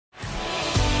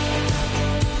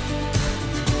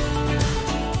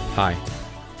Hi,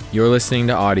 you're listening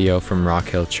to audio from Rock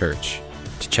Hill Church.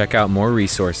 To check out more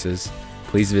resources,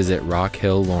 please visit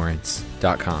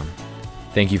rockhilllawrence.com.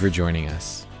 Thank you for joining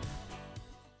us.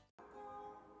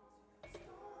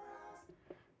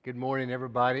 Good morning,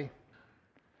 everybody.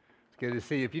 It's good to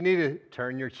see you. If you need to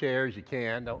turn your chairs, you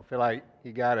can. Don't feel like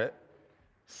you got to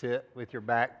sit with your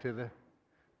back to the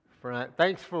front.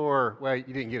 Thanks for, well, you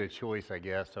didn't get a choice, I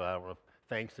guess, so I don't know if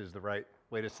thanks is the right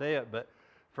way to say it, but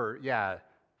for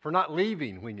not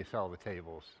leaving when you saw the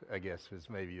tables, I guess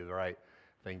is maybe the right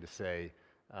thing to say.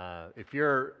 If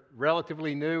you're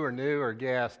relatively new or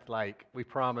guest, like we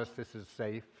promise this is a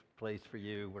safe place for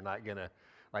you. We're not going to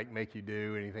make you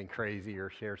do anything crazy or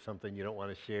share something you don't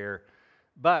want to share.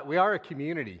 But we are a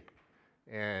community,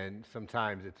 and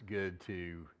sometimes it's good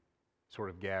to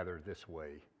sort of gather this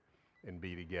way and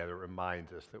be together. It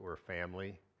reminds us that we're a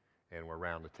family and we're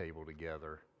around the table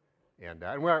together. And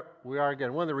we are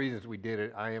again, one of the reasons we did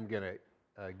it, I am going to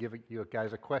give you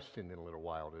guys a question in a little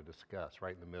while to discuss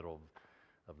right in the middle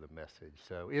of the message.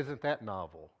 So isn't that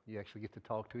novel? You actually get to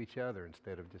talk to each other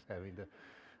instead of just having to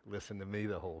listen to me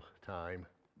the whole time.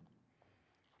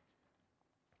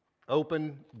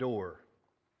 Open door.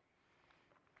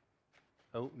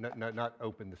 Oh, not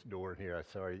open this door here,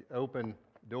 sorry. Open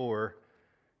door.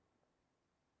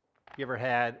 You ever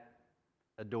had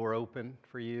a door open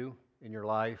for you in your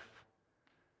life?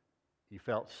 You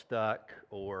felt stuck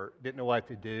or didn't know what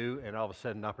to do, and all of a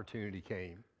sudden an opportunity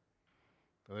came.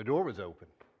 And the door was open.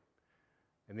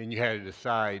 And then you had to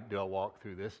decide, do I walk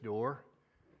through this door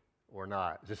or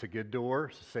not? Is this a good door?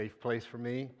 Is it a safe place for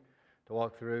me to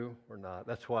walk through or not?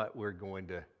 That's what we're going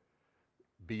to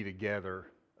be together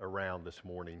around this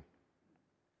morning.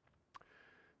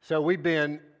 So we've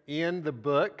been in the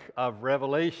book of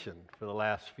Revelation for the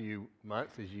last few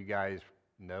months, as you guys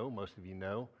know, most of you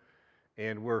know.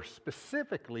 And we're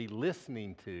specifically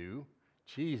listening to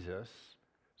Jesus.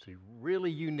 It's a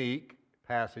really unique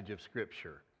passage of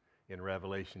Scripture in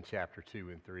Revelation chapter 2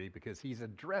 and 3 because he's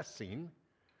addressing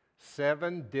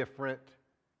 7 different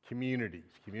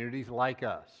communities like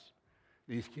us.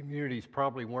 These communities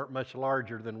probably weren't much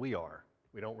larger than we are.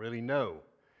 We don't really know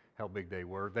how big they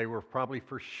were. They were probably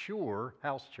for sure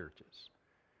house churches.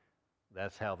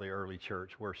 That's how the early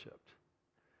church worshiped.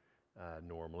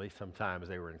 Normally, sometimes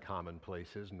they were in common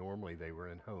places. Normally, they were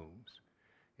in homes.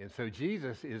 And so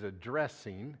Jesus is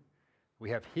addressing, we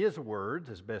have his words,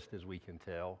 as best as we can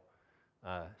tell,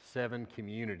 7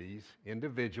 communities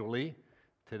individually.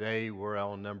 Today, we're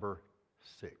on number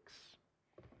 6.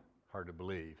 Hard to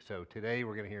believe. So today,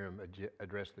 we're going to hear him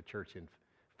address the church in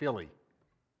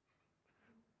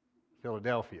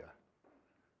Philadelphia.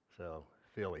 So,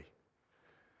 Philly.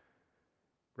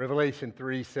 Revelation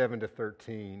 3,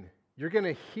 7-13. You're going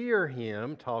to hear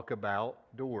him talk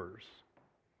about doors.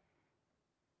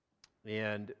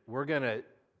 And we're going to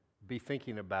be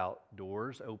thinking about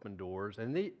doors, open doors.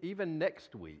 And even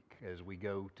next week, as we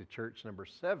go to church number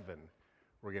 7,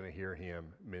 we're going to hear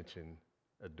him mention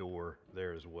a door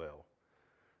there as well.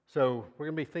 So we're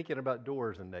going to be thinking about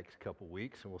doors in the next couple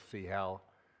weeks, and we'll see how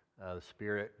the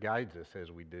Spirit guides us as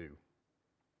we do.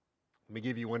 Let me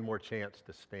give you one more chance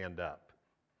to stand up.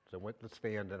 So let's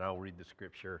stand and I'll read the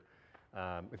scripture.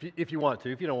 If you want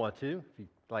to. If you don't want to, if you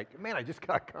like, man, I just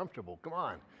got comfortable. Come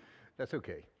on. That's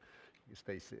okay. You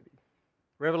stay sitting.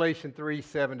 Revelation 3,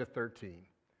 7-13.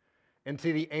 And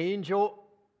to the angel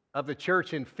of the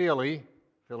church in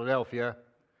Philadelphia,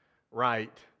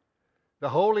 write, the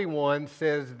Holy One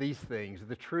says these things,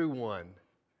 the true one,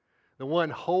 the one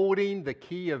holding the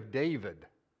key of David.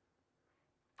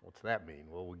 What's that mean?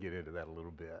 Well, we'll get into that a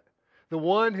little bit. The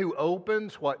one who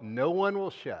opens what no one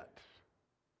will shut,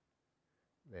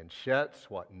 and shuts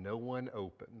what no one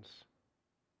opens.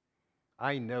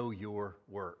 I know your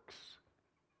works.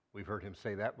 We've heard him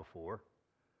say that before.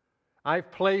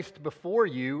 I've placed before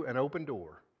you an open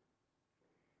door,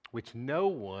 which no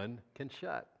one can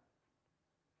shut.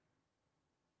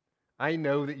 I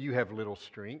know that you have little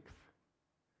strength,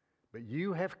 but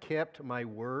you have kept my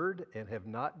word and have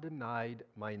not denied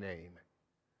my name.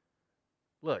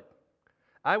 Look,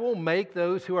 I will make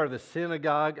those who are the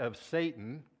synagogue of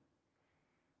Satan,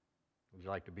 would you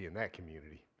like to be in that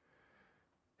community,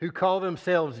 who call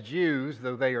themselves Jews,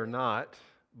 though they are not,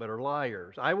 but are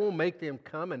liars. I will make them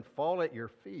come and fall at your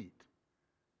feet,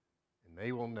 and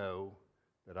they will know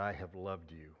that I have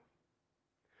loved you.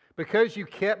 Because you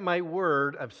kept my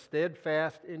word of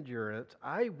steadfast endurance,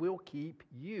 I will keep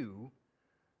you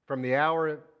from the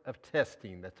hour of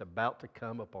testing that's about to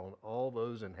come upon all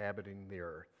those inhabiting the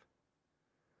earth.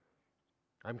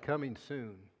 I'm coming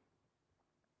soon.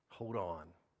 Hold on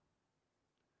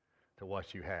to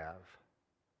what you have,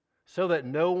 so that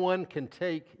no one can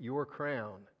take your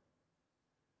crown.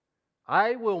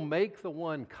 I will make the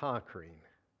one conquering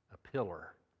a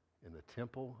pillar in the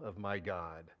temple of my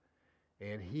God,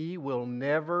 and he will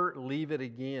never leave it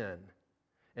again.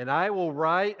 And I will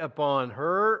write upon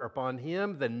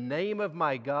him, the name of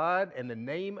my God and the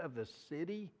name of the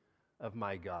city of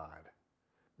my God,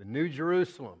 the New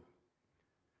Jerusalem,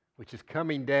 which is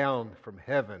coming down from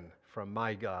heaven from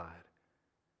my God.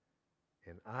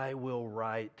 And I will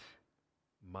write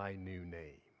my new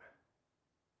name.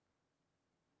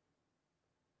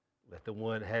 Let the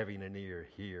one having an ear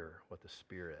hear what the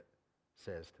Spirit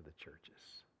says to the churches.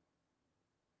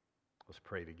 Let's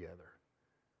pray together.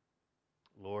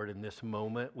 Lord, in this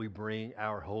moment, we bring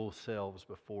our whole selves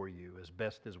before you as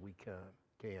best as we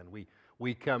can.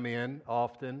 We come in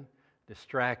often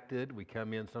distracted. We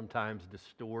come in sometimes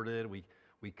distorted.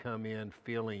 We come in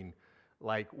feeling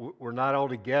like we're not all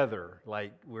together,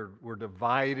 like we're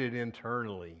divided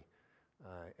internally.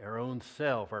 Our own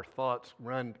self, our thoughts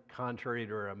run contrary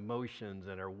to our emotions,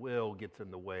 and our will gets in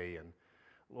the way. And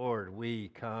Lord, we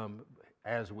come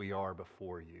as we are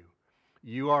before you.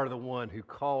 You are the one who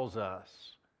calls us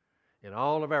in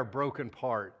all of our broken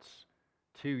parts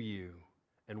to you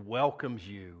and welcomes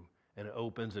you and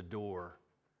opens a door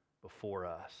before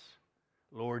us.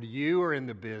 Lord, you are in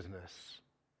the business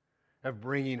of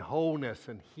bringing wholeness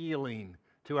and healing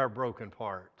to our broken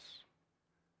parts.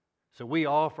 So we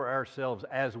offer ourselves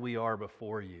as we are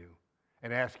before you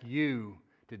and ask you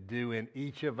to do in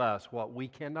each of us what we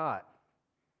cannot,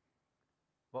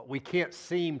 what we can't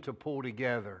seem to pull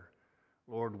together.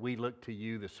 Lord, we look to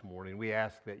you this morning. We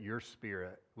ask that your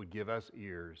Spirit would give us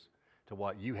ears to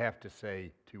what you have to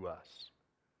say to us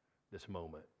this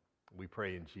moment. We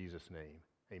pray in Jesus' name.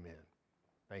 Amen.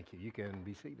 Thank you. You can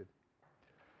be seated.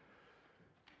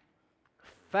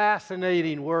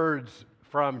 Fascinating words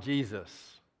from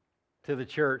Jesus to the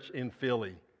church in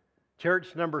Philly.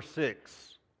 Church number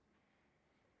 6.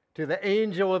 To the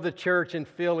angel of the church in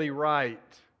Philly write.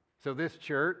 So this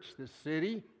church, this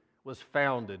city, was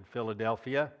founded,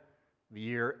 Philadelphia, the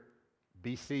year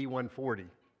BC 140.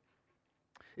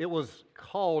 It was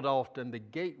called often the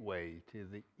gateway to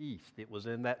the east. It was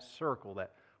in that circle,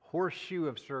 that horseshoe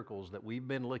of circles that we've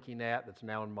been looking at that's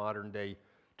now in modern-day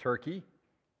Turkey.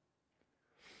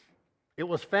 It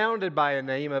was founded by a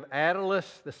name of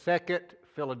Attalus II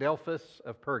Philadelphus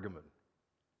of Pergamon.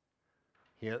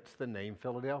 Hence, the name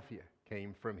Philadelphia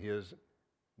came from his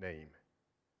name.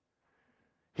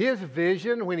 His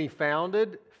vision when he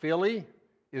founded Philly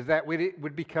is that it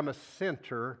would become a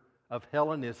center of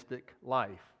Hellenistic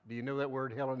life. Do you know that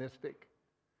word Hellenistic?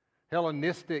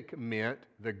 Hellenistic meant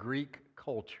the Greek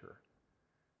culture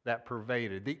that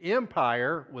pervaded. The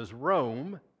empire was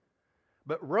Rome,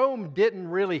 but Rome didn't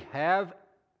really have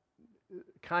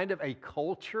kind of a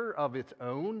culture of its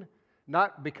own,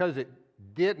 not because it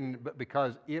didn't, but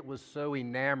because it was so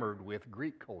enamored with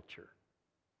Greek culture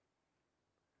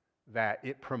that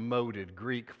it promoted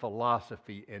Greek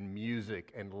philosophy and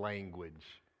music and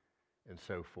language and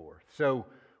so forth. So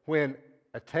when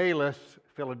Attalus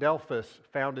Philadelphus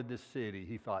founded this city,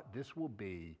 he thought this will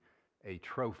be a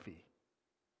trophy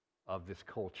of this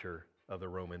culture of the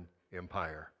Roman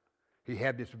Empire. He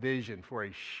had this vision for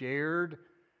a shared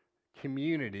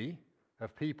community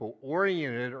of people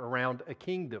oriented around a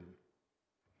kingdom.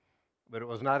 But it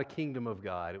was not a kingdom of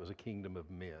God, it was a kingdom of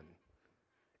men.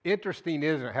 Interesting,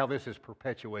 isn't it, how this is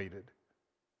perpetuated?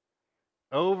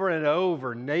 Over and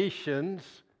over, nations,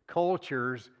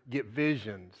 cultures get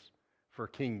visions for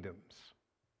kingdoms.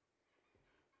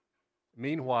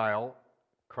 Meanwhile,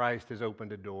 Christ has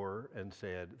opened a door and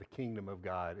said, the kingdom of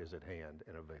God is at hand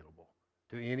and available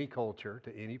to any culture,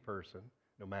 to any person,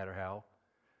 no matter how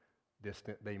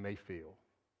distant they may feel.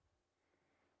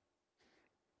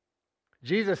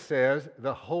 Jesus says,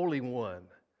 the Holy One,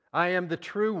 I am the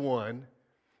true one.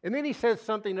 And then he says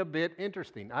something a bit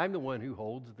interesting. I'm the one who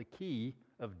holds the key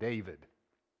of David.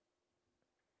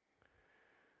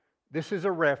 This is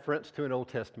a reference to an Old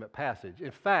Testament passage. In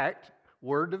fact,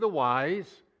 word to the wise,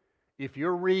 if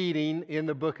you're reading in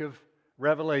the book of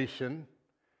Revelation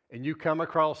and you come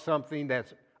across something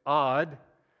that's odd,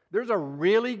 there's a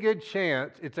really good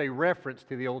chance it's a reference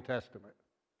to the Old Testament.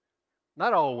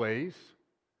 Not always,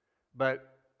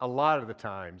 but a lot of the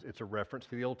times it's a reference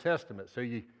to the Old Testament. So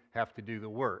you have to do the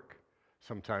work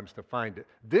sometimes to find it.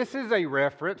 This is a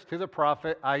reference to the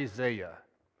prophet Isaiah.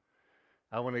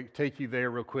 I want to take you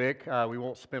there real quick. We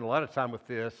won't spend a lot of time with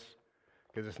this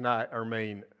because it's not our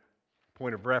main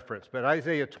point of reference. But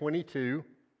Isaiah 22,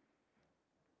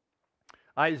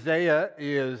 Isaiah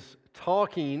is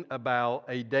talking about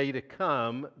a day to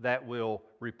come that will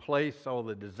replace all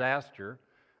the disaster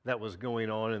that was going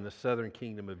on in the southern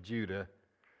kingdom of Judah.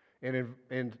 And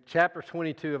in chapter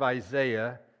 22 of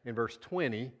Isaiah, in verse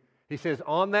 20, he says,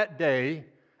 "On that day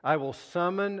I will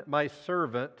summon my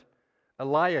servant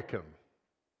Eliakim,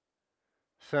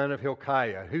 son of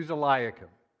Hilkiah." Who's Eliakim?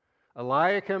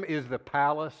 Eliakim is the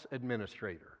palace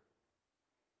administrator.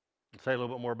 I'll say a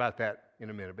little bit more about that in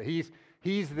a minute. But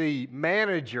he's the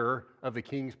manager of the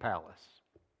king's palace.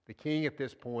 The king at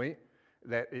this point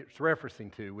that it's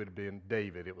referencing to would have been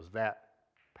David. It was that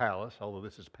palace, although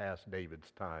this is past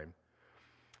David's time.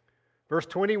 Verse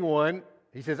 21,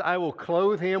 he says, "I will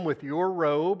clothe him with your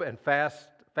robe and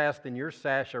fasten your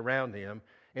sash around him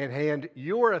and hand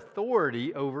your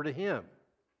authority over to him.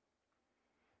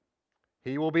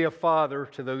 He will be a father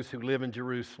to those who live in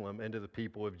Jerusalem and to the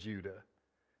people of Judah.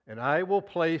 And I will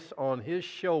place on his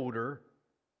shoulder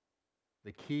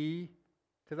the key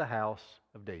to the house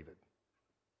of David."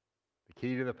 The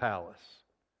key to the palace.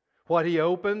 What he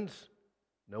opens,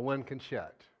 no one can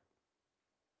shut.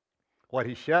 What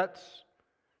he shuts,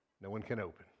 no one can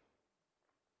open.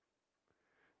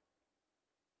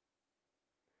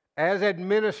 As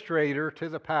administrator to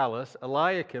the palace,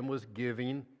 Eliakim was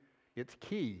giving its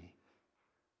key.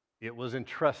 It was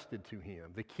entrusted to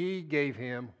him. The key gave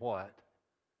him what?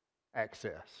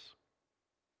 Access.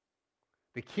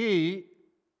 The key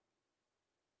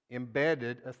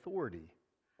embedded authority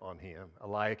on him.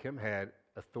 Eliakim had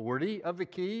authority of the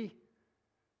key.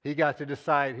 He got to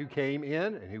decide who came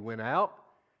in and who went out.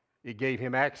 It gave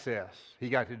him access. He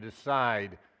got to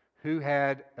decide who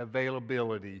had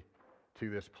availability to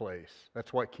this place.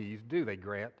 That's what keys do. They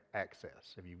grant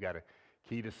access. If you've got a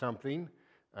key to something,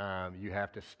 you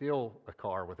have to steal a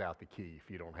car without the key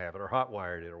if you don't have it, or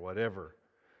hotwired it, or whatever.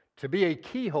 To be a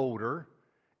key holder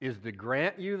is to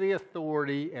grant you the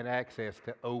authority and access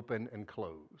to open and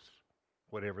close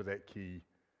whatever that key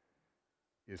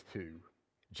is to.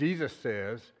 Jesus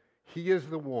says he is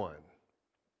the one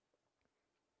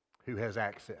who has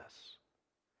access.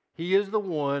 He is the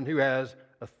one who has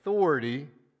authority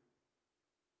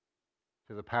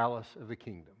to the palace of the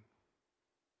kingdom.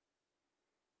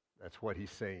 That's what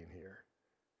he's saying here.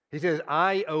 He says,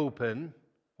 "I open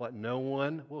what no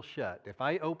one will shut." If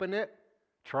I open it,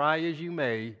 try as you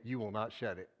may, you will not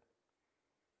shut it.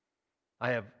 I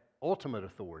have ultimate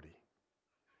authority.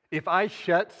 If I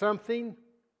shut something,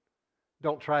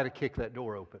 don't try to kick that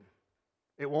door open.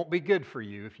 It won't be good for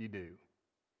you if you do.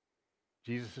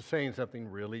 Jesus is saying something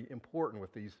really important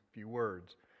with these few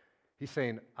words. He's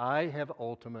saying, I have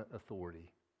ultimate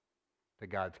authority to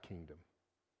God's kingdom,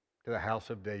 to the house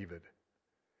of David.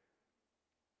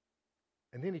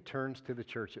 And then he turns to the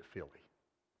church at Philly.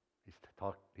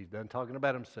 He's done talking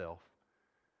about himself,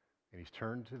 and he's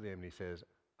turned to them and he says,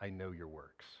 "I know your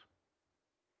works."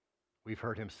 We've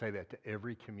heard him say that to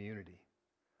every community.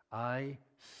 I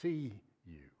see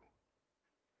you.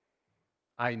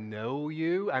 I know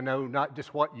you. I know not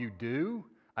just what you do.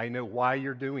 I know why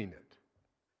you're doing it.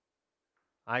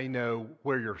 I know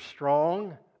where you're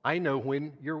strong. I know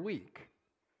when you're weak.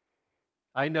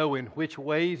 I know in which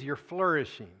ways you're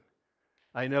flourishing.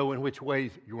 I know in which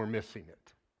ways you're missing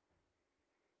it.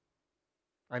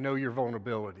 I know your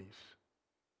vulnerabilities.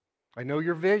 I know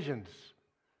your visions.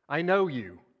 I know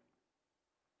you.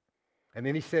 And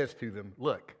then he says to them,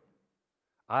 "Look,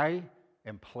 I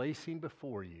am placing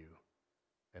before you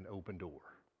an open door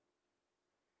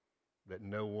that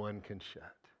no one can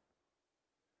shut."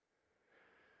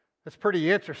 That's pretty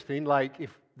interesting. Like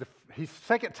he's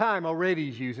second time already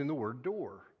he's using the word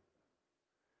door.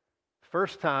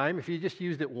 First time, if he just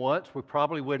used it once, we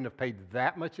probably wouldn't have paid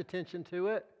that much attention to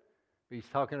it. But he's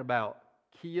talking about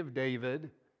key of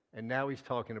David, and now he's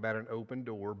talking about an open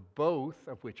door, both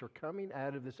of which are coming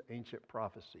out of this ancient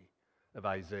prophecy of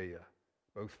Isaiah,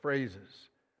 both phrases.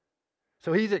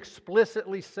 So he's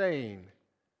explicitly saying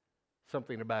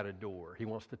something about a door. He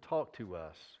wants to talk to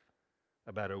us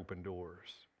about open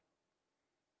doors.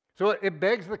 So it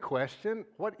begs the question,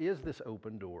 what is this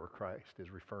open door Christ is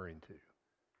referring to?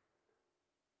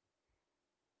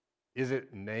 Is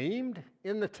it named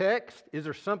in the text? Is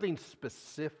there something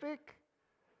specific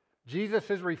Jesus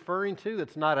is referring to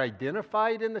that's not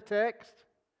identified in the text?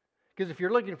 Because if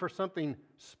you're looking for something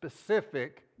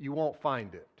specific, you won't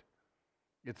find it.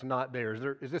 It's not there.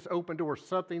 Is this open door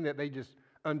something that they just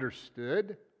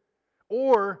understood?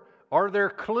 Or are there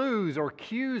clues or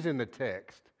cues in the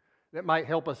text that might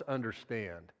help us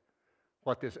understand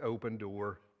what this open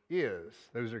door is?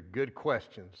 Those are good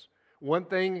questions. One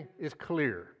thing is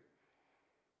clear.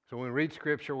 So when we read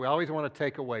Scripture, we always want to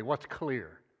take away what's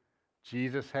clear.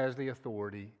 Jesus has the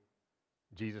authority.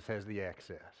 Jesus has the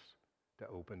access to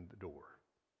open the door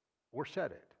or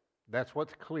shut it. That's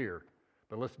what's clear.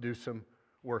 but let's do some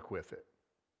work with it.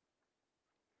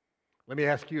 Let me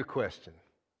ask you a question.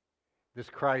 Does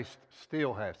Christ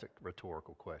still have a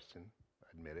rhetorical question? I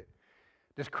admit it.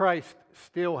 Does Christ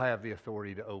still have the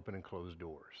authority to open and close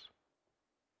doors?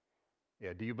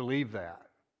 Yeah, do you believe that?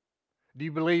 Do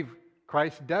you believe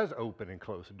Christ does open and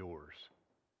close doors?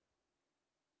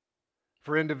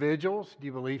 For individuals, do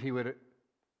you believe he would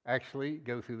actually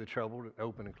go through the trouble to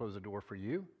open and close a door for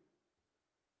you?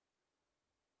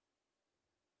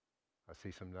 I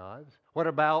see some nods. What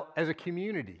about as a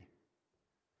community?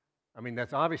 I mean,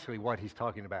 that's obviously what he's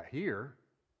talking about here.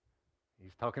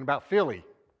 He's talking about Philly.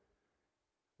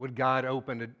 Would God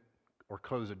open or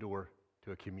close a door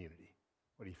to a community?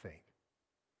 What do you think?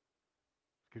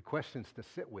 Good questions to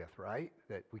sit with, right?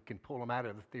 That we can pull them out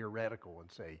of the theoretical and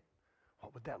say,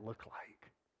 what would that look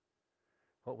like?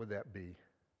 What would that be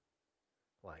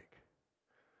like?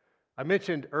 I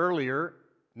mentioned earlier,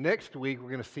 next week we're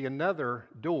going to see another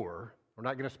door. We're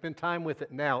not going to spend time with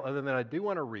it now, other than I do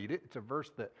want to read it. It's a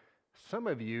verse that some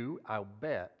of you, I'll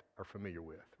bet, are familiar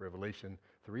with. Revelation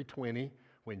 3:20,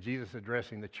 when Jesus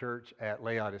addressing the church at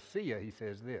Laodicea, he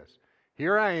says this,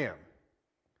 "Here I am.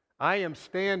 I am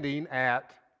standing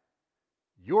at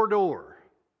your door,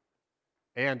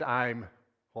 and I'm,"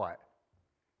 what?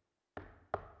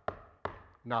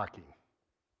 "Knocking."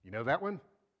 You know that one?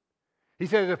 He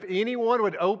says, if anyone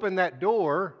would open that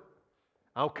door,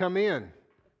 I'll come in.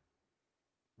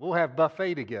 We'll have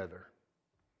buffet together.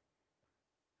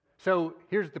 So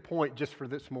here's the point just for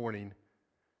this morning.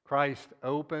 Christ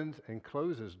opens and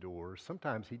closes doors.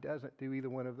 Sometimes he doesn't do either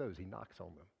one of those. He knocks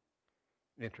on them.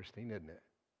 Interesting, isn't it?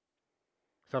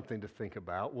 Something to think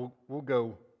about. We'll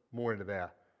go more into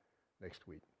that next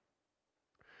week.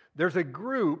 There's a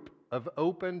group of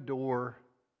open door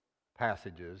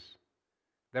passages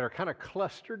that are kind of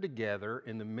clustered together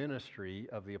in the ministry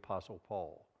of the Apostle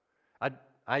Paul.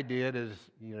 I did, as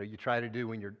you try to do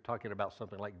when you're talking about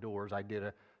something like doors, I did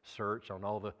a search on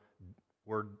all the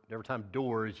word, every time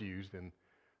door is used in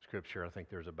Scripture. I think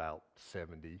there's about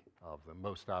 70 of them.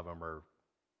 Most of them are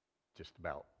just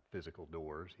about physical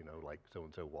doors, like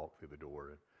so-and-so walked through the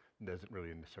door. It doesn't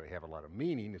really necessarily have a lot of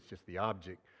meaning. It's just the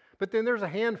object. But then there's a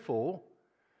handful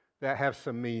that have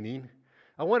some meaning.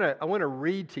 I want to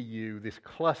read to you this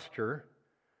cluster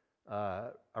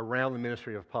around the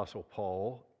ministry of Apostle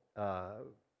Paul.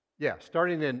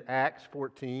 Starting in Acts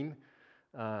 14,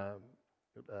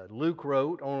 Luke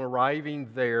wrote, on arriving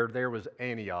there was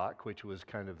Antioch, which was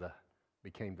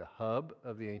became the hub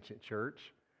of the ancient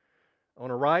church. On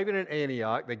arriving in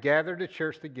Antioch, they gathered the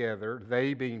church together,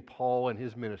 they being Paul and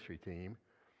his ministry team,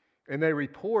 and they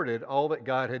reported all that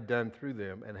God had done through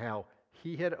them and how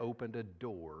he had opened a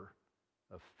door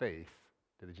of faith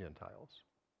to the Gentiles.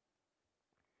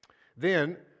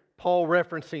 Then, Paul,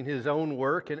 referencing his own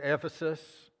work in Ephesus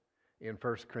in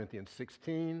 1 Corinthians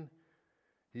 16,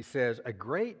 he says, a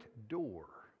great door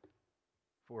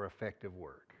for effective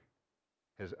work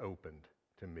has opened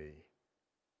to me,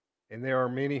 and there are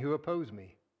many who oppose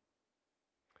me.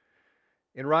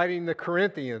 In writing the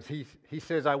Corinthians, he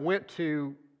says, I went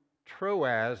to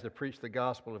Troas to preach the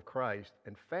gospel of Christ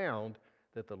and found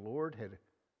that the Lord had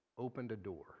opened a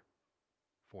door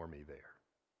for me there.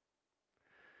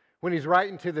 When he's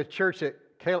writing to the church at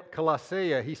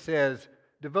Colossae, he says,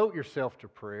 devote yourself to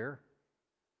prayer,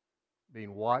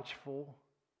 being watchful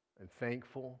and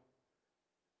thankful.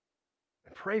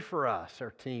 And pray for us,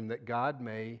 our team, that God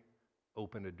may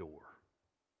open a door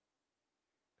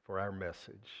for our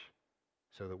message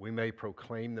so that we may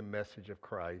proclaim the message of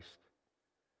Christ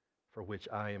for which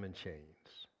I am in chains.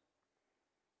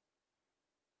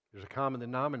 There's a common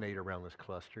denominator around this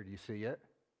cluster. Do you see it?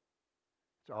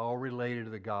 It's all related to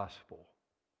the gospel.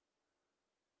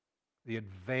 The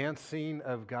advancing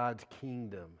of God's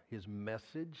kingdom, his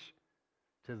message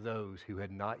to those who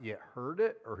had not yet heard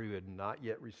it or who had not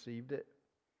yet received it.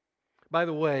 By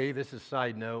the way, this is a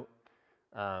side note.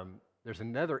 There's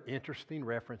another interesting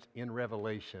reference in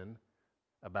Revelation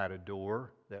about a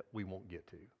door that we won't get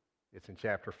to. It's in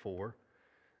chapter 4.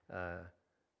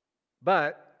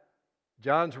 But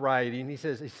John's writing, he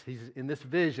says, he's in this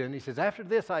vision, he says, after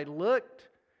this I looked,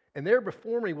 and there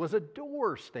before me was a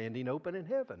door standing open in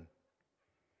heaven.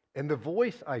 And the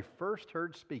voice I first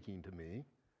heard speaking to me,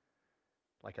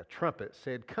 like a trumpet,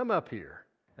 said, come up here,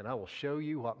 and I will show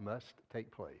you what must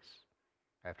take place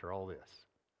after all this.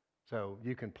 So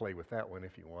you can play with that one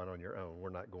if you want on your own.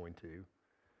 We're not going to.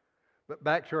 But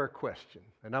back to our question,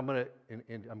 and I'm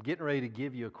getting ready to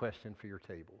give you a question for your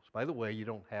tables. By the way, you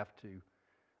don't have to,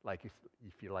 like, if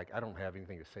you're like, I don't have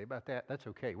anything to say about that, that's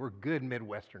okay. We're good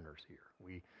Midwesterners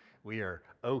here. We are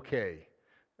okay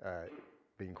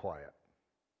being quiet.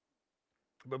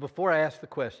 But before I ask the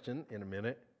question in a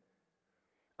minute,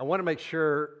 I want to make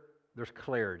sure there's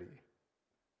clarity.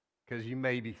 Because you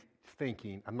may be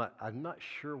thinking, I'm not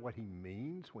sure what he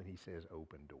means when he says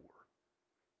open door.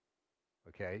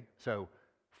 Okay? So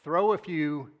throw a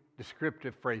few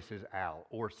descriptive phrases out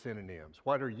or synonyms.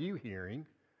 What are you hearing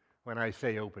when I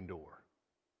say open door?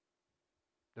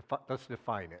 Let's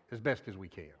define it as best as we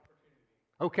can.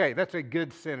 Okay, that's a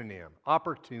good synonym.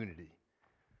 Opportunity.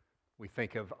 We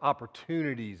think of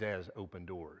opportunities as open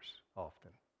doors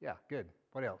often. Yeah, good.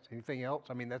 What else? Anything else?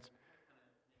 I mean, that's...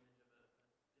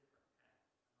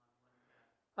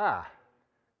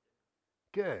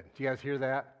 Good. Do you guys hear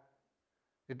that?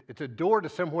 It's a door to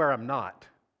somewhere I'm not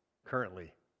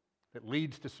currently that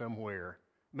leads to somewhere.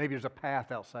 Maybe there's a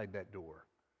path outside that door.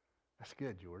 That's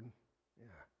good, Jordan. Yeah.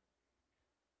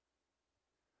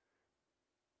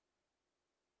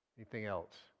 Anything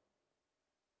else?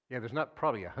 Yeah, there's not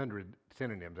probably 100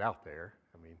 synonyms out there.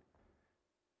 I mean,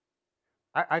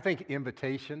 I think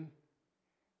invitation,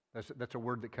 that's a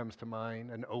word that comes to mind.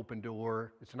 An open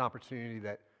door. It's an opportunity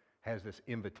that has this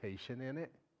invitation in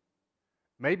it.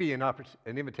 Maybe an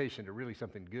invitation to really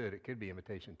something good. It could be an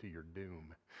invitation to your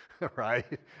doom, right?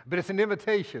 But it's an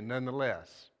invitation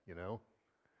nonetheless, you know.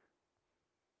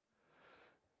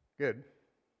 Good.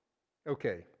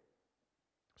 Okay.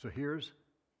 So here's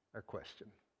our question.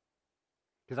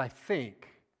 Because I think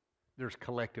there's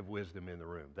collective wisdom in the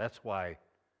room. That's why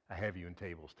I have you in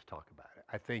tables to talk about it.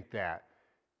 I think that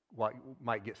what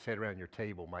might get said around your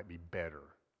table might be better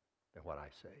than what I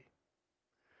say.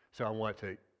 So I want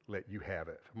to let you have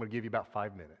it. I'm going to give you about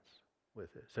 5 minutes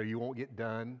with it. So you won't get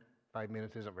done. 5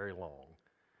 minutes isn't very long.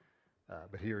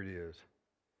 But here it is.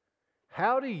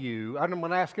 How do you, I'm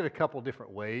going to ask it a couple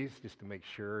different ways just to make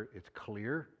sure it's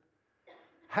clear.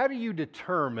 How do you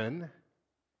determine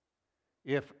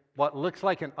if what looks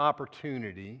like an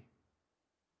opportunity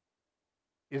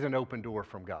is an open door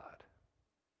from God?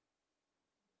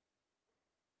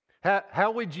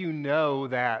 How would you know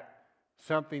that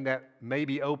something that may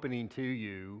be opening to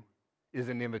you is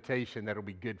an invitation that will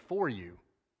be good for you,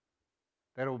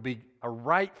 that will be a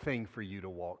right thing for you to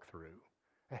walk through,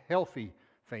 a healthy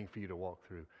thing for you to walk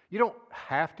through? You don't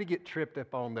have to get tripped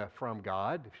up on the from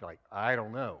God if you're like, I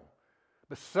don't know.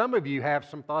 But some of you have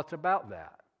some thoughts about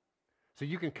that. So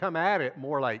you can come at it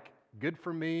more like good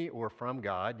for me or from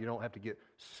God. You don't have to get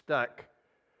stuck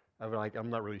of like,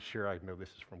 I'm not really sure I know this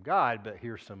is from God, but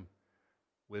here's some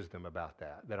wisdom about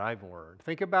that I've learned.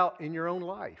 Think about in your own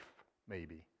life,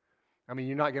 maybe. I mean,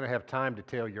 you're not going to have time to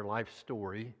tell your life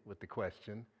story with the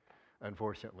question,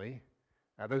 unfortunately.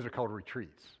 Those are called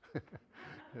retreats,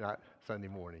 not Sunday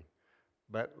morning.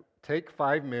 But take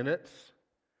 5 minutes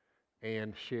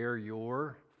and share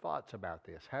your thoughts about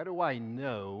this. How do I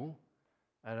know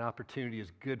an opportunity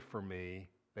is good for me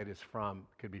that is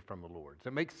could be from the Lord? Does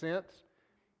that make sense?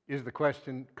 Is the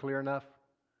question clear enough?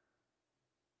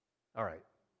 All right.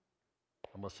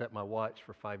 I'm going to set my watch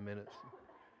for 5 minutes.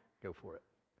 Go for it.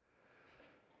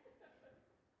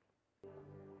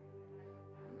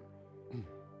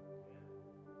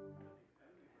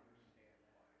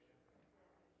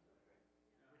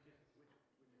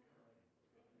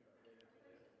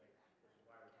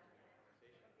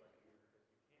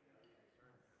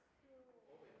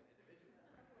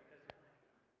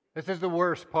 This is the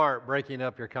worst part, breaking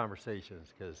up your conversations,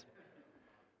 because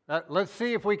let's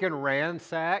see if we can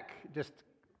ransack just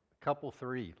a couple,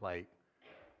 three. Like,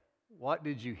 what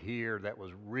did you hear that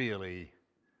was really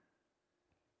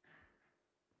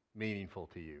meaningful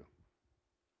to you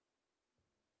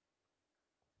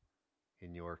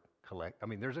in your I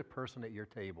mean, there's a person at your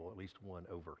table, at least one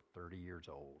over 30 years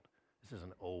old. This is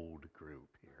an old group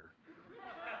here.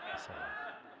 So,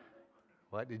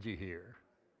 what did you hear?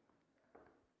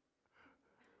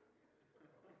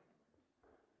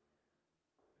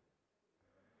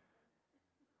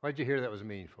 What did you hear that was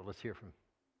meaningful? Let's hear from.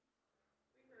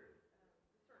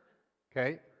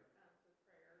 Okay.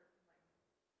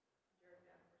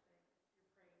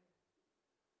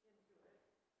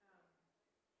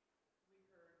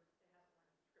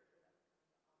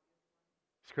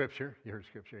 Scripture. You heard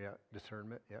scripture, yeah.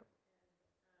 Discernment, yep.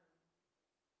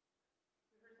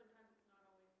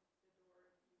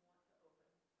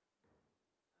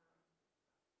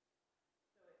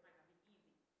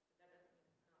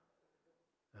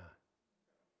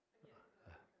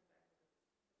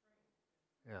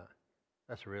 Yeah,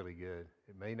 that's really good.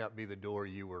 It may not be the door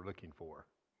you were looking for.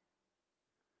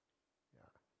 Yeah.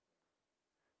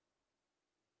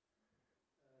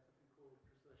 Something cool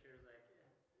Priscilla shares, like, I think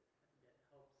it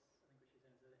helps. I think what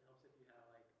she's saying is that it helps if you have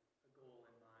like a goal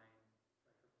in mind. It's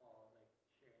like for Paul, like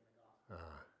sharing the gospel. It's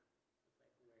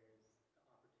like, where's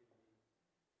the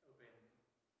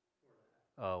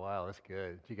Oh, wow, that's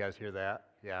good. Did you guys hear that?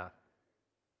 Yeah.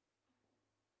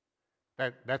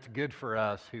 That's good for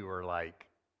us who are like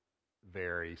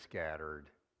very scattered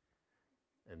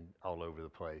and all over the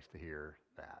place to hear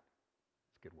that.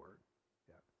 It's a good word.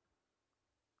 Yeah.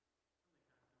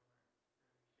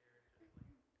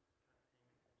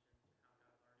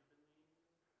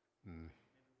 Mm.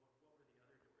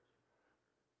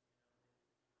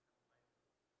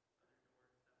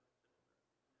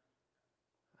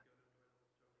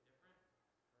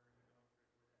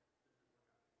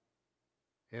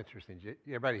 Interesting.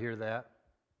 Everybody hear that?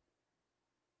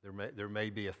 There may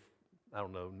be I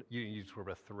don't know, you can use sort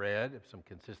of a thread of some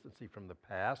consistency from the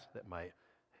past that might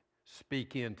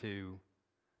speak into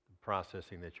the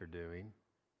processing that you're doing.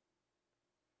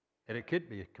 And it could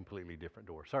be a completely different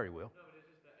door. Sorry, Will. No, but it's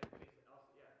just that it makes it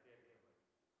also, yeah, the idea of like,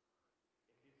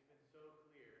 if it's been so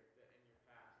clear that in your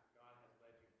past God has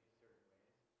led you in these certain ways,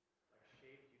 like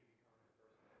shaped you to become this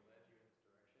person or led you in this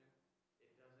direction,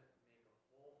 it doesn't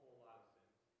make a whole lot of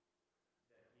sense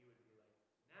that he would be like,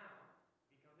 now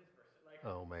become this person. Like,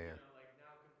 Oh, man. like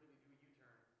now completely do a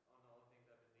U-turn on all the things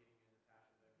I've been leading you in the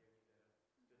past that I've given you that have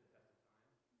stood the test of time.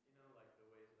 Like the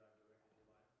ways that I've directed your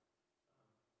life,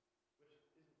 which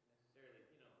isn't necessarily,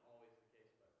 always the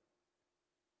case, but that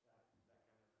kind of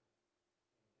paying attention to the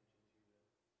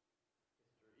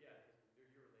history. Yeah, your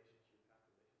relationship, past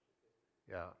relationship history.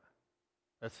 Yeah.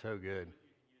 That's so good.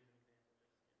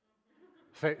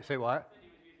 Say what? Said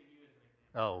he was using you as an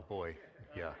example. Oh, boy.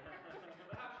 Yeah.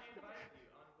 But how she invited you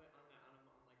on like a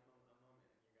moment in your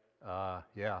guys'.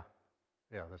 Yeah.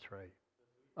 Yeah, that's right.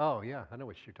 Oh, yeah. I know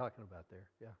what you're talking about there.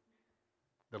 Yeah.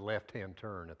 The left-hand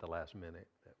turn at the last minute.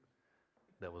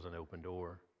 That was an open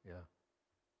door. Yeah.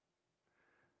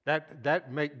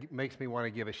 That makes me want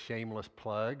to give a shameless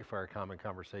plug for our Common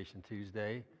Conversation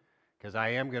Tuesday, because I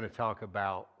am going to talk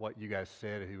about what you guys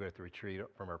said who were at the retreat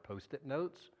from our Post-it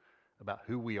notes about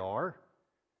who we are,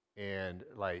 and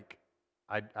like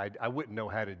I wouldn't know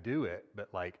how to do it, but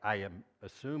like I am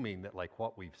assuming that like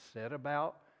what we've said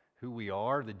about who we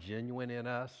are, the genuine in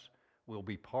us, will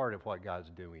be part of what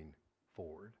God's doing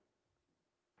forward.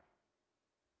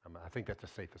 I think that's a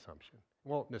safe assumption. It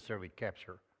won't necessarily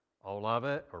capture all of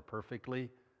it or perfectly,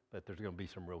 but there's going to be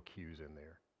some real cues in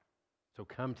there. So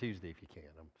come Tuesday if you can.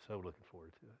 I'm so looking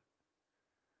forward to it.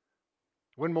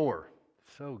 One more.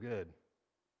 So good.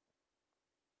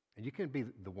 And you can be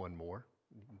the one more.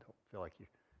 You don't feel like you're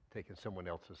taking someone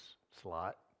else's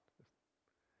slot.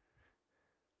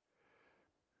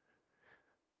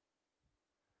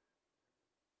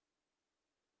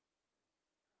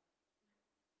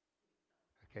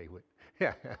 Okay,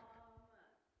 yeah. Well,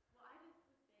 I just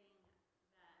was saying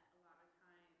that a lot of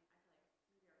times I feel like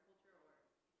maybe our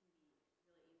culture, or it can be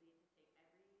really easy to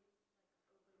take every open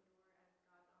door as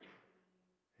God's opportunity,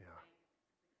 Yeah. right?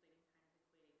 It's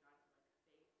equating God to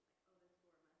fate, oh,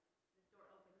 this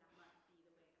door opened, that must be the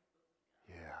way I'm supposed to go.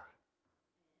 Yeah. And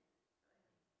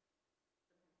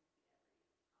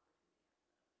so I think sometimes we see every opportunity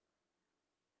as the open door.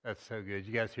 That's so good.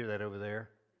 You guys hear that over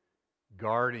there?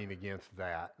 Guarding against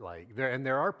that,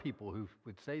 there are people who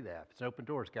would say that if it's an open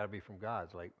door, it's got to be from God.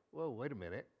 It's like, whoa, wait a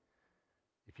minute.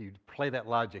 If you play that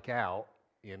logic out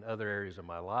in other areas of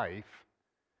my life,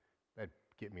 that'd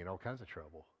get me in all kinds of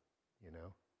trouble,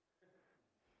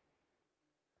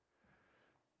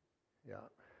 Yeah.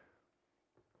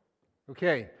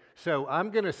 Okay, so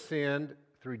I'm going to send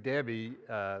through Debbie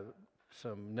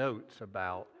some notes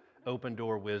about open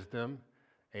door wisdom,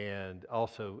 and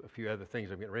also a few other things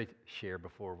I'm getting ready to share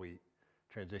before we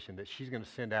transition that she's going to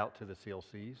send out to the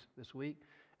CLCs this week.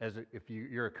 If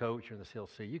you're a coach or in the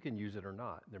CLC, you can use it or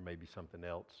not. There may be something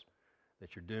else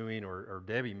that you're doing, or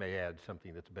Debbie may add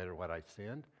something that's better what I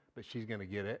send, but she's going to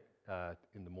get it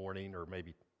in the morning or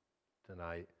maybe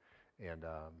tonight, and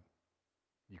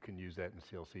you can use that in the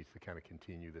CLCs to kind of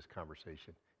continue this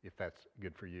conversation if that's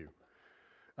good for you.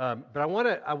 But I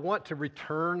want to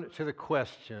return to the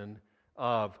question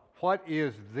of what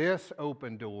is this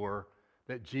open door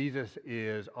that Jesus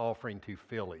is offering to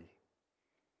Philly?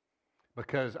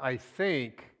 Because I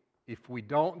think if we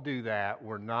don't do that,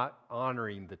 we're not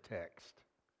honoring the text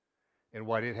and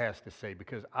what it has to say.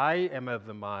 Because I am of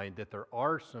the mind that there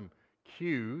are some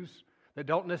cues that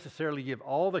don't necessarily give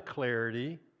all the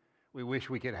clarity we wish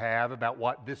we could have about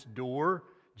what this door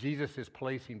Jesus is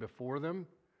placing before them.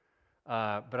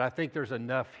 But I think there's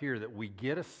enough here that we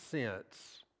get a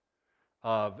sense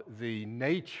of the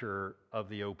nature of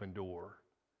the open door.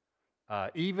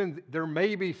 Even there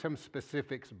may be some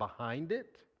specifics behind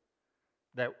it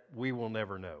that we will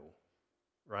never know,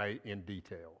 right, in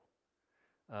detail.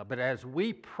 But as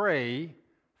we pray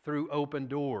through open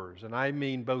doors, and I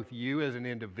mean both you as an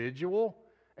individual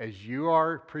as you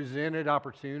are presented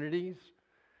opportunities,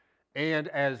 and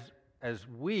as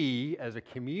we, as a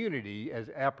community, as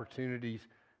opportunities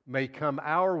may come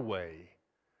our way.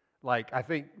 Like, I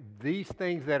think these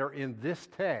things that are in this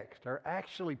text are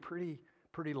actually pretty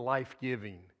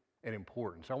life-giving and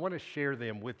important. So I want to share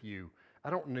them with you.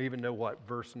 I don't even know what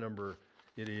verse number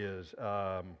it is.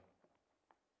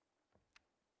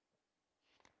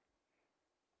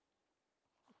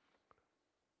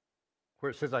 Where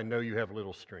it says, I know you have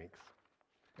little strength.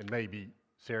 And maybe,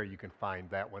 Sarah, you can find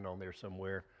that one on there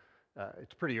somewhere.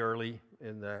 It's pretty early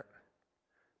in that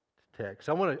text.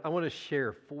 I want to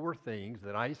share 4 things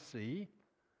that I see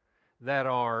that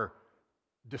are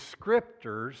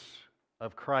descriptors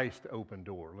of Christ's open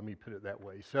door. Let me put it that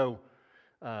way. So,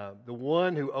 the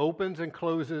one who opens and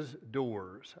closes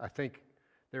doors. I think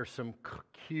there's some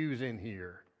cues in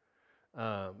here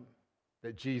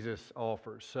that Jesus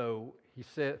offers. So he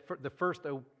said, the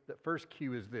first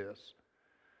cue is this: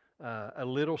 a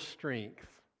little strength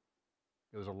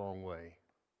goes a long way.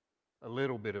 A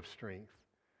little bit of strength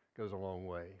goes a long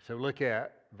way. So look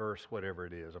at verse whatever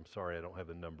it is. I'm sorry, I don't have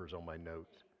the numbers on my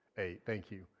notes. 8.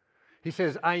 Thank you. He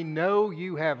says, I know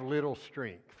you have little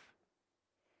strength.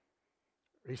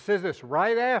 He says this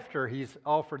right after he's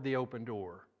offered the open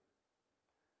door.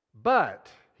 But,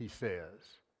 he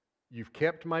says, you've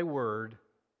kept my word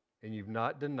and you've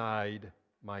not denied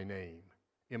my name.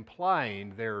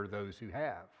 Implying there are those who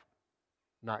have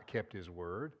not kept his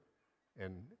word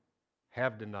and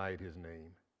have denied his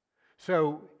name.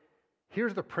 So,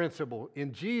 here's the principle.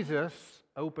 In Jesus'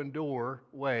 open door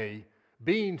way,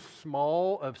 being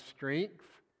small of strength,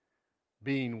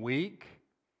 being weak,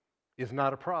 is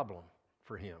not a problem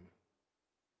for him.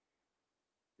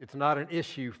 It's not an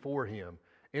issue for him.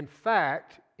 In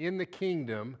fact, in the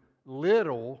kingdom,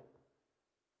 little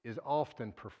is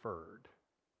often preferred.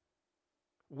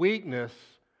 Weakness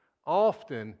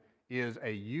often is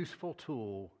a useful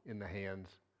tool in the hands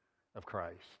of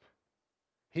Christ.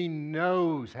 He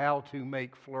knows how to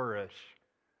make flourish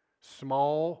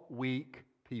small, weak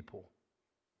people.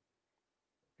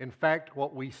 In fact,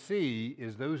 what we see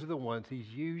is those are the ones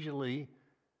he's usually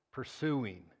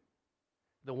pursuing.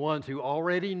 The ones who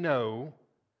already know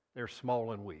they're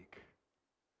small and weak.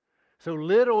 So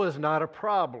little is not a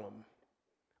problem,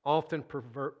 often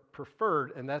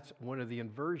preferred, and that's one of the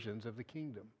inversions of the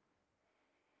kingdom.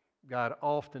 God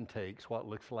often takes what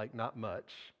looks like not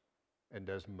much and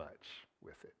does much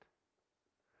with it.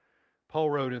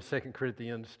 Paul wrote in 2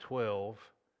 Corinthians 12,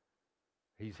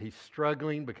 he's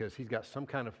struggling because he's got some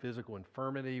kind of physical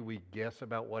infirmity. We guess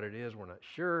about what it is, we're not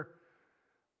sure.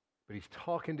 But he's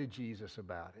talking to Jesus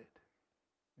about it.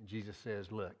 And Jesus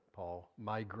says, look, Paul,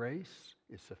 my grace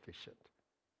is sufficient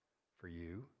for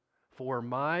you, for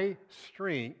my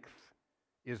strength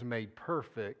is made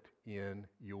perfect in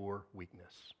your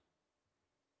weakness.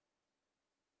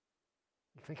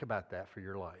 Think about that for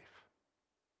your life.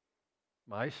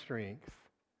 My strength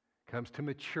comes to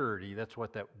maturity. That's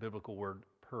what that biblical word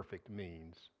perfect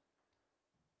means.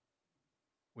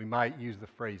 We might use the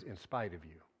phrase in spite of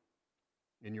you,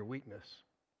 in your weakness.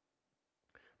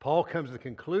 Paul comes to the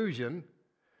conclusion,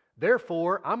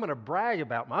 therefore, I'm going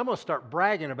to start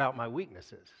bragging about my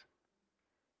weaknesses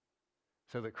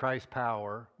so that Christ's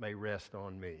power may rest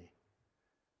on me.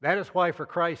 That is why, for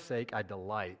Christ's sake, I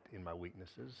delight in my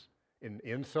weaknesses, in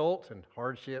insults and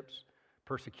hardships,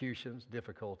 persecutions,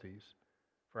 difficulties.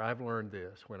 For I've learned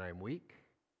this, when I'm weak,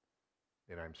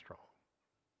 then I'm strong.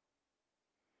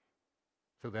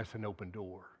 So that's an open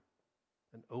door.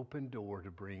 An open door to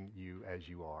bring you as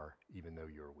you are, even though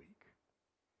you're weak.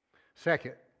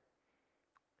 Second,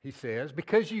 he says,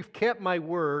 because you've kept my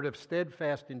word of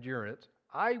steadfast endurance,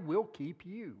 I will keep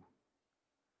you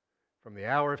from the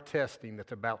hour of testing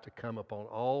that's about to come upon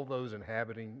all those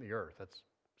inhabiting the earth. That's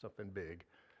something big,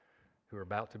 who are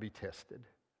about to be tested.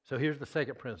 So here's the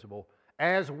second principle.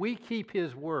 As we keep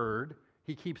his word,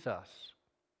 he keeps us.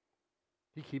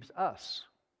 He keeps us.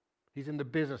 He's in the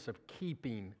business of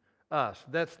keeping us.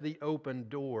 That's the open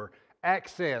door.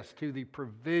 Access to the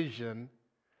provision,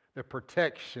 the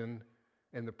protection,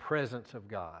 and the presence of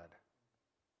God.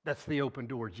 That's the open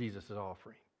door Jesus is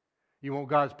offering. You want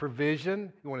God's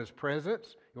provision? You want his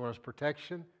presence? You want his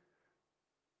protection?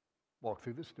 Walk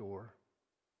through this door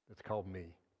that's called me.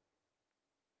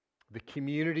 The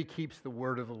community keeps the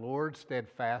word of the Lord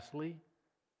steadfastly.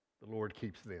 The Lord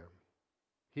keeps them.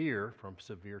 Here from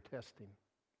severe testing.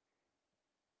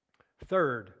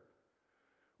 Third,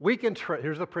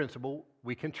 here's the principle.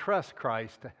 We can trust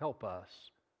Christ to help us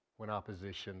when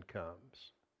opposition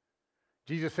comes.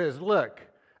 Jesus says, look,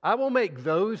 I will make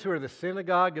those who are the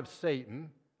synagogue of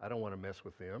Satan, I don't want to mess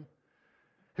with them,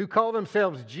 who call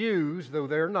themselves Jews, though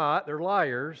they're not, they're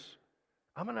liars,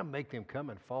 I'm going to make them come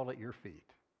and fall at your feet.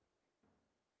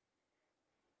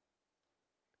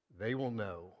 They will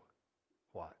know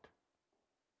what?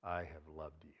 I have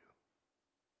loved you.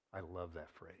 I love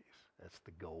that phrase. That's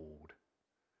the gold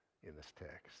in this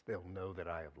text. They'll know that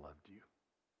I have loved you.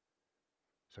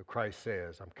 So Christ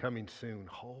says, I'm coming soon.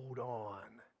 Hold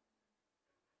on.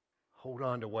 Hold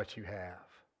on to what you have.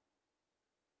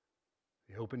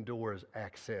 The open door is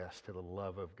access to the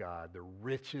love of God, the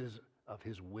riches of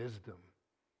His wisdom.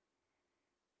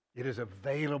 It is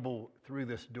available through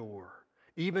this door.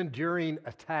 Even during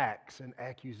attacks and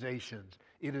accusations,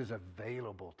 it is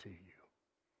available to you.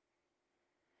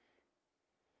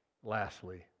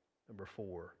 Lastly, number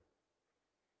 4,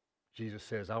 Jesus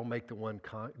says, I'll make the one,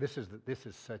 this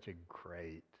is such a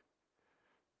great,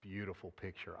 beautiful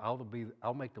picture.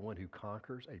 I'll make the one who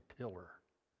conquers a pillar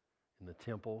in the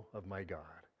temple of my God,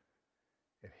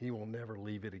 and he will never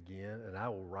leave it again, and I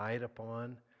will write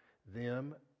upon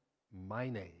them my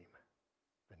name,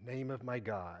 the name of my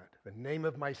God, the name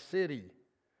of my city,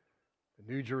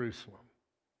 the New Jerusalem.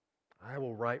 I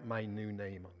will write my new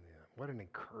name on them. What an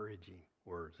encouraging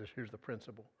words. Here's the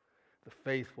principle. The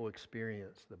faithful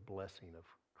experience the blessing of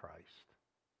Christ.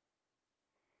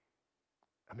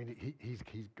 I mean, he's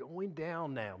going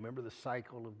down now. Remember the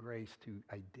cycle of grace to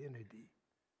identity.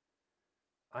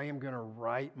 I am going to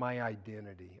write my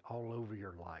identity all over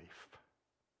your life.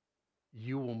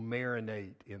 You will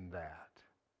marinate in that.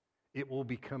 It will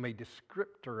become a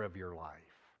descriptor of your life.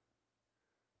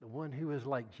 The one who is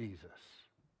like Jesus.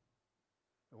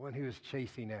 The one who is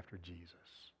chasing after Jesus.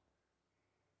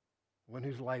 One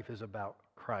whose life is about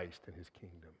Christ and His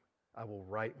kingdom. I will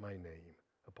write my name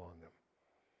upon them.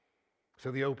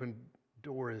 So the open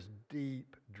door is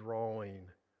deep drawing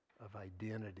of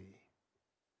identity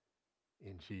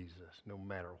in Jesus, no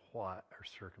matter what our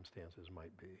circumstances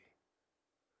might be.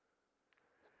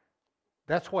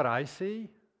 That's what I see,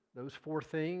 those 4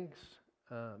 things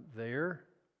there.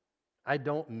 I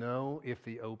don't know if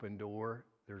the open door,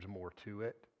 there's more to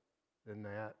it than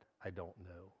that. I don't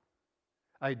know.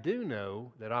 I do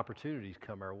know that opportunities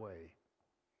come our way.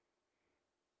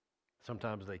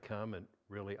 Sometimes they come at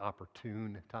really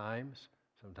opportune times.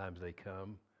 Sometimes they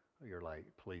come, you're like,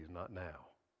 please, not now.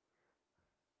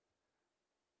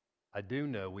 I do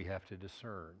know we have to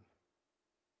discern.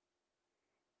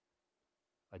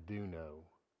 I do know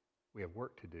we have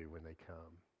work to do when they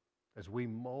come. As we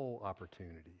mull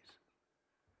opportunities,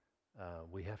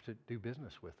 we have to do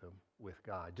business with them, with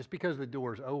God. Just because the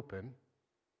door's open,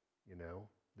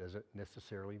 doesn't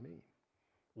necessarily mean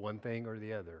one thing or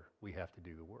the other. We have to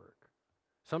do the work.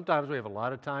 Sometimes we have a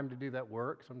lot of time to do that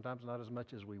work, sometimes not as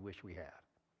much as we wish we had.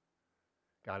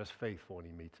 God is faithful and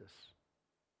He meets us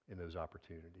in those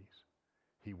opportunities.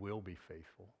 He will be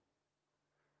faithful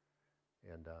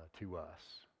and to us.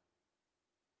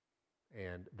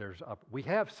 And we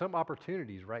have some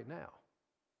opportunities right now.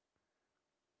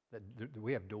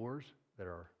 We have doors that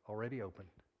are already open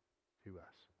to us.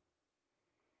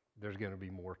 There's going to be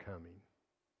more coming.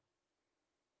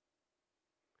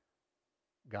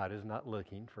 God is not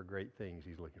looking for great things.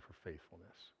 He's looking for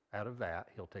faithfulness. Out of that,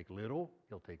 He'll take little,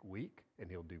 He'll take weak, and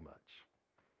He'll do much.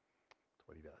 That's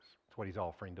what He does. That's what He's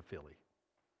offering to Philly.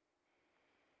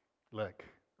 Look,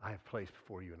 I have placed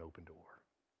before you an open door.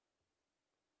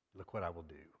 Look what I will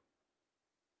do.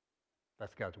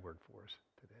 That's God's word for us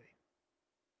today.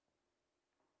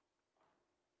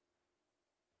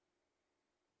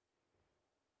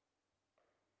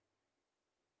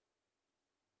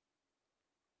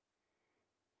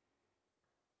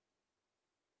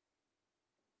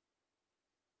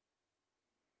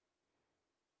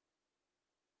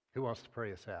 Who wants to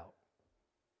pray us out?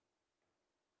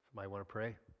 Somebody want to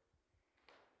pray?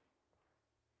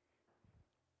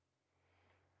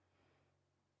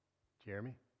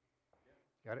 Jeremy?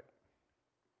 Got it?